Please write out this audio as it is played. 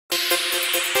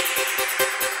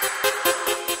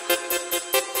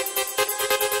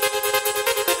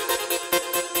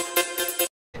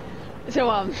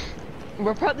So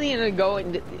we're probably gonna go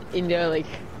into like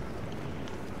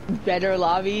better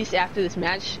lobbies after this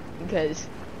match because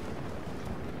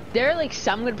there are like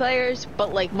some good players,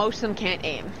 but like most of them can't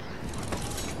aim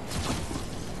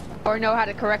or know how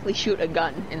to correctly shoot a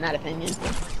gun, in that opinion.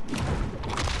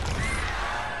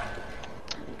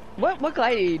 What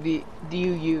glider do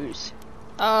you use?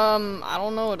 I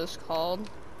don't know what it's called.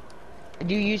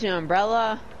 Do you use an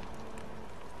umbrella?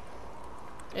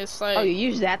 It's like... Oh, you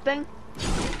use that thing?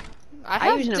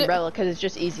 I use an umbrella because it's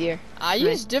just easier. I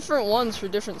use different ones for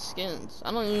different skins.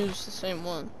 I don't use the same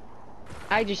one.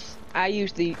 I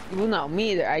use the... Well, no,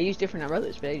 me either. I use different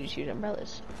umbrellas, but I just use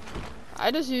umbrellas. I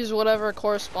just use whatever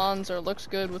corresponds or looks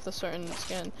good with a certain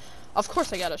skin. Of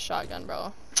course I got a shotgun,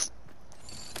 bro.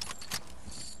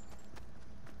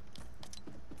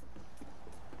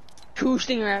 Two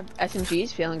Stinger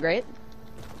SMGs, feeling great.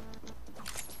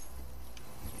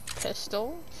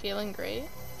 Pistol, feeling great.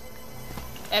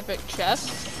 Epic chest,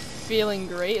 feeling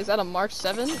great. Is that a Mark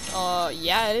 7?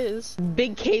 Yeah, it is.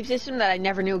 Big cave system that I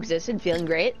never knew existed, feeling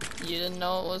great. You didn't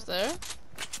know it was there?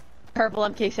 Purple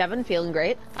MK7, feeling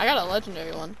great. I got a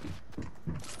legendary one.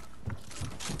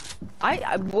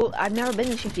 Well, I've never been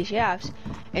in Shifty Shafts,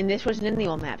 and this wasn't in the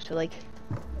old map, so like...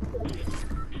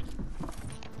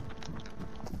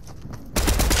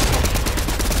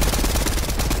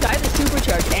 So I have the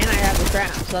supercharge and I have the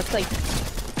crown, so that's like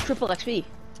triple XP.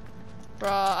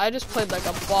 Bruh, I just played like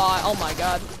a bot. Oh my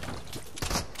god.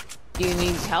 Do you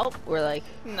need help or like?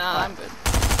 Nah, I'm good.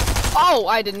 Oh,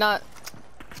 I did not.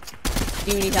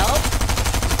 Do you need help?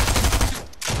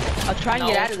 I'll try and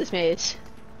get out of this maze.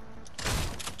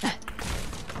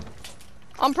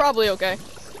 I'm probably okay.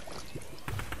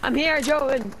 I'm here,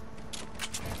 Joven.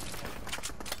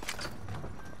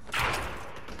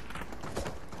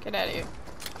 Get out of here.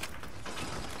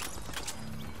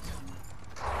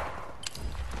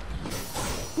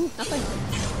 Nothing.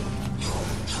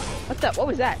 What's up? What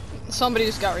was that? Somebody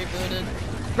just got rebooted.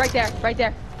 Right there, right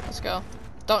there. Let's go.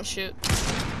 Don't shoot.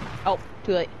 Oh,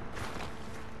 too late.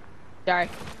 Sorry.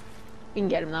 We can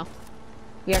get him though.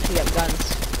 We actually have guns.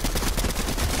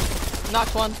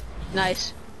 Knocked one.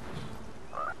 Nice.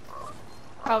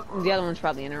 Oh, the other one's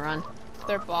probably in a run.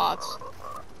 They're bots.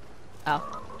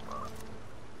 Oh.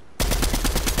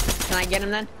 Can I get him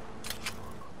then?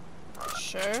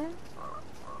 Sure.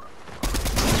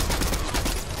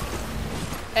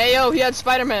 Hey yo, he had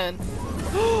Spider-Man.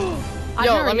 Yo,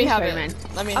 let me have it.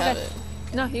 Let me have it.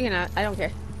 No, you can have it. I don't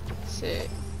care. Sick.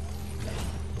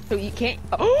 So you can't.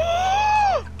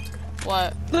 Oh!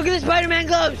 What? Look at the Spider-Man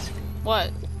gloves.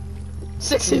 What?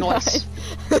 69. Nice.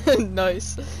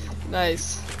 Nice.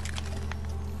 Nice.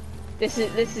 This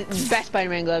is best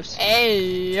Spider-Man gloves.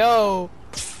 Hey yo.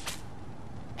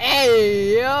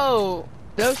 Hey yo.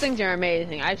 Those things are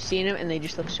amazing. I've seen them and they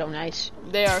just look so nice.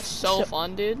 They are so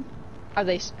fun, dude. Are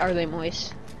they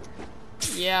moist?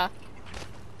 Yeah.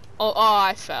 Oh,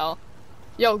 I fell.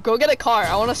 Yo, go get a car.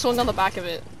 I want to swing on the back of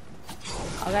it.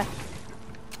 Okay.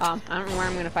 I don't know where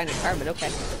I'm gonna find a car, but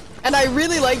okay. And I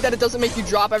really like that it doesn't make you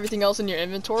drop everything else in your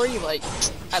inventory. Like,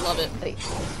 I love it. Like,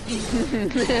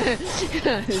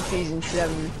 Season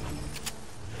 7.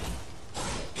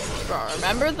 Bro,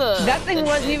 remember the... That thing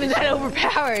wasn't even that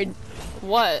overpowered.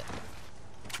 What?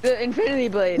 The Infinity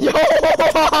Blade. Yo!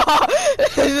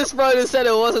 This bro just said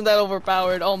it wasn't that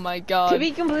overpowered. Oh my god. To be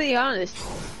completely honest,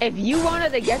 if you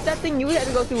wanted to get that thing, you would have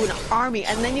to go through an army,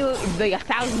 and then like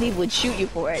 1,000 people would shoot you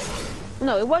for it.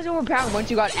 No, it wasn't overpowered once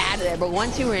you got out of there, but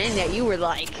once you were in there, you were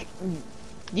like,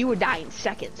 you would die in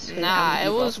seconds. Nah, it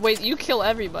was way, you kill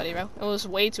everybody, bro. It was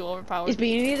way too overpowered. It's but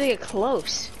you need to get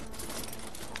close.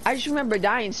 I just remember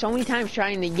dying so many times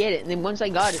trying to get it, and then once I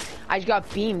got it, I just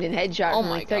got beamed and headshot from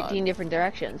like 13 different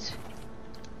directions.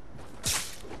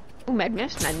 Ooh, med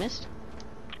mist, med mist.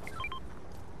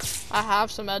 I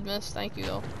have some med mist, thank you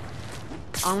though.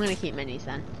 I'm gonna keep minis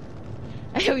then.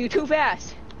 Yo, you're too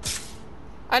fast.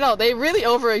 I know, they really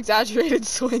over-exaggerated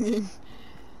swinging.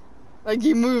 Like,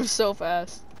 he moves so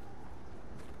fast.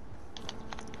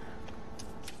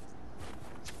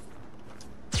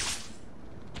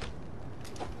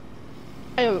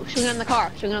 Oh, swing on the car,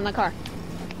 swing on the car.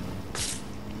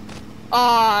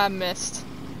 Oh, I missed.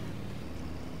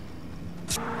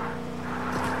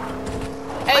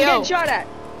 Hey, I'm yo. getting shot at.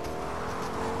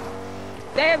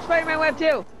 They have Spider-Man web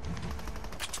too.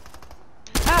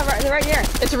 Ah, right, they're right here.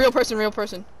 It's a real person, real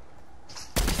person.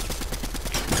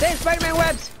 They have Spider-Man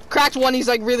webs. Cracked one, he's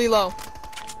like really low.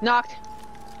 Knocked.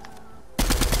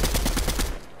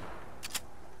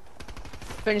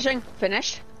 Finishing,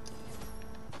 finished.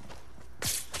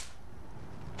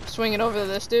 Swinging over to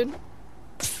this dude.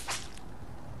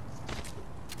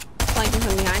 Flanking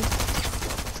from behind.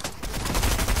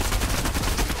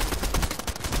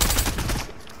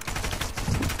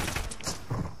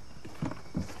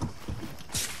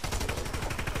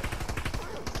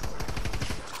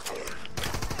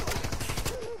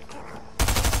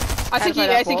 I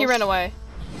think he ran away.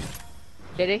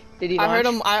 Did he? Did he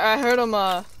launch? I heard him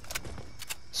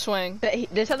swing.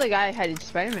 This other guy had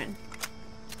Spider-Man.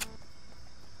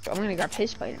 I'm gonna grab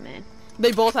his Spider-Man.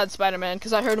 They both had Spider-Man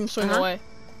because I heard him swing away.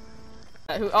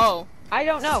 Oh. I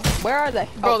don't know. Where are they?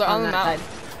 Bro, they're on the mountain. Side.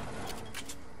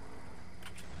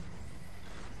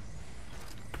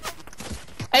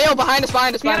 Hey, yo, behind us.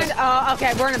 Oh,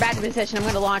 okay, we're in a bad position. I'm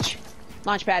gonna launch.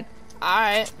 Launch pad.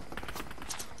 Alright.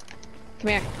 Come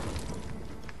here.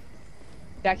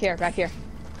 Back here. Let's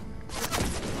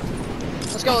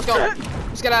go.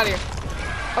 Let's get out of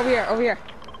here. Over here.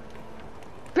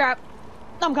 Crap.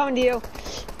 I'm coming to you.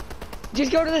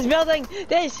 Just go to this building.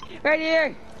 This, right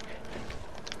here.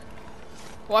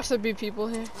 Watch there be people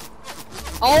here.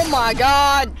 Oh my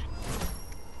god.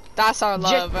 That's our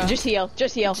love, bro. Just heal.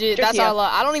 That's our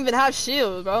love. I don't even have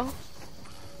shield, bro.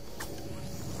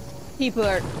 People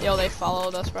are... Yo, they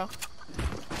followed us, bro.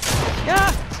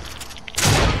 Ah!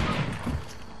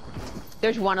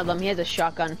 There's one of them. He has a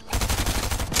shotgun.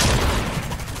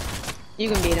 You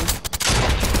can beat him.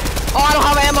 Oh, I don't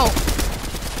have ammo.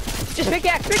 Just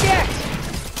pickaxe.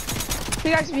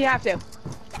 Pickaxe if you have to.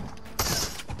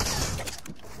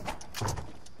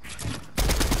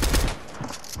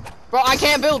 Bro, I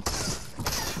can't build.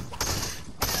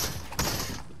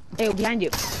 Hey, behind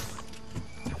you.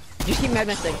 Just keep med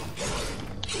missing.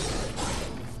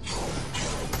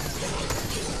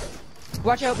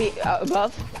 Watch out, be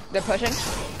above. They're pushing.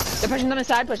 They're pushing them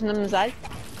inside.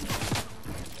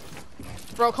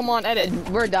 Bro, come on, edit.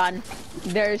 We're done.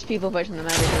 There's people pushing them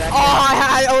every direction. Oh,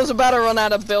 I was about to run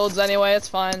out of builds anyway. It's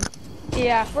fine.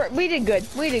 Yeah, we did good.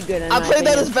 I played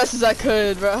that as best as I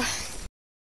could, bro.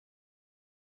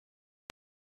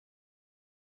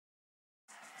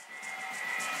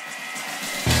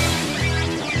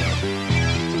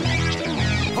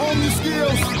 Home your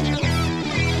skills.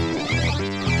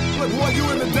 Look, boy, you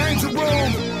in the danger room.